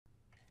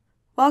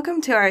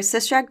Welcome to our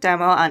SysTrack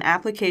demo on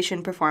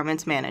Application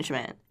Performance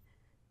Management.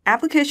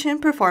 Application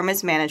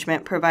Performance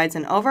Management provides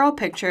an overall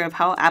picture of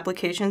how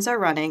applications are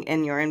running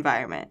in your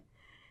environment.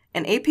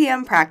 An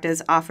APM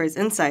practice offers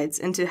insights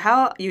into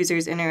how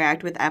users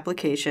interact with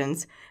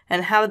applications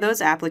and how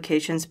those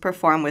applications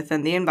perform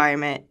within the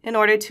environment in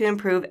order to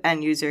improve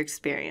end-user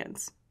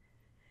experience.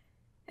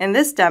 In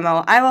this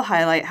demo, I will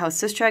highlight how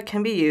SysTrack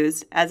can be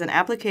used as an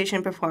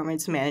application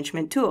performance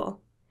management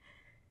tool.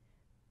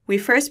 We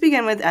first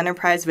begin with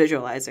Enterprise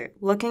Visualizer,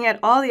 looking at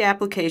all the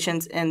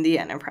applications in the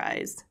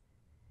enterprise.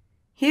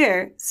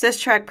 Here,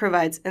 SysTrack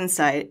provides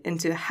insight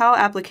into how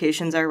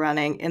applications are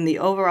running in the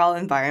overall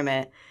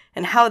environment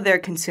and how they're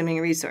consuming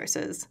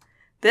resources.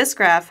 This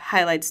graph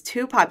highlights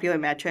two popular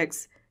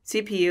metrics,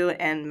 CPU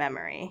and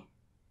memory.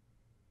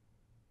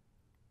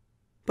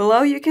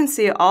 Below, you can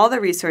see all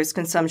the resource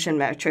consumption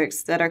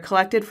metrics that are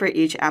collected for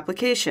each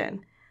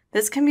application.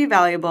 This can be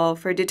valuable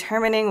for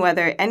determining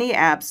whether any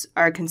apps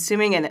are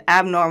consuming an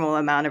abnormal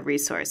amount of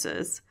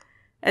resources.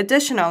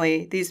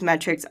 Additionally, these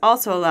metrics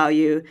also allow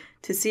you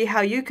to see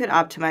how you could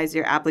optimize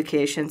your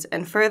applications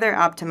and further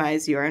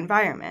optimize your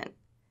environment.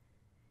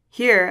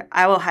 Here,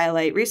 I will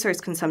highlight resource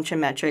consumption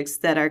metrics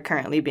that are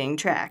currently being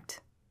tracked.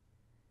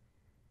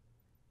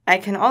 I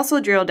can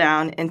also drill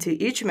down into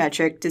each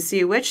metric to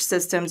see which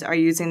systems are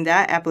using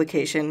that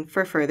application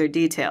for further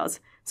details,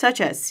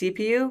 such as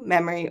CPU,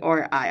 memory,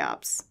 or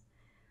IOPS.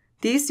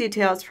 These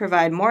details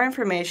provide more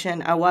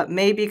information on what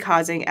may be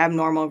causing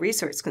abnormal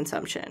resource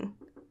consumption.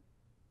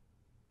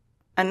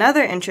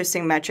 Another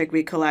interesting metric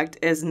we collect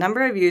is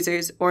number of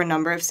users or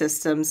number of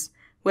systems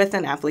with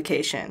an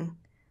application.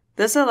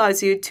 This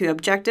allows you to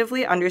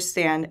objectively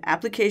understand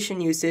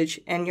application usage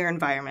in your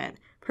environment,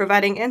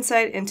 providing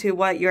insight into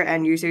what your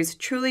end users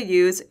truly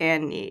use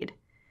and need.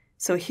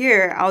 So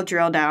here, I'll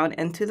drill down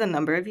into the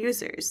number of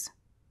users.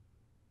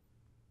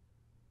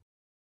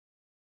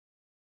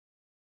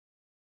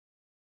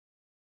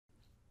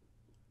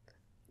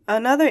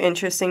 Another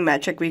interesting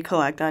metric we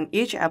collect on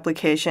each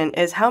application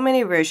is how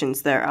many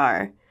versions there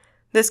are.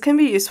 This can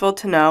be useful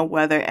to know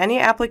whether any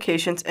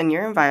applications in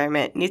your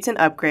environment needs an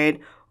upgrade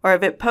or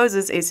if it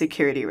poses a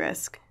security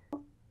risk.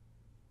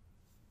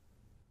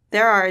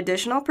 There are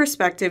additional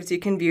perspectives you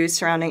can view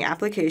surrounding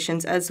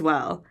applications as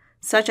well,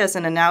 such as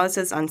an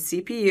analysis on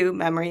CPU,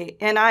 memory,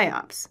 and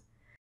IOPS.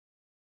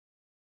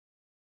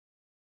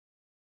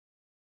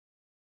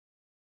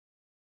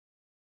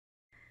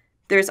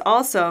 There's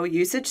also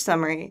usage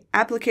summary,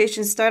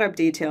 application startup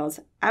details,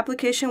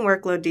 application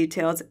workload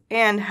details,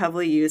 and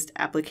heavily used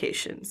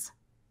applications.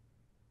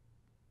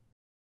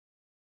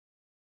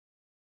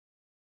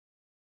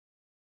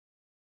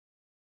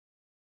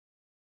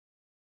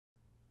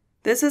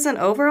 This is an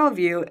overall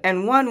view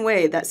and one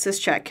way that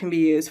SysTrack can be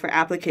used for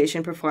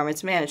application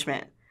performance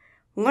management.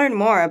 Learn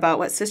more about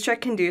what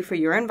SysTrack can do for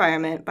your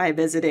environment by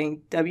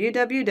visiting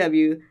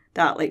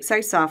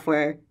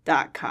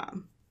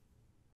www.lakesidesoftware.com.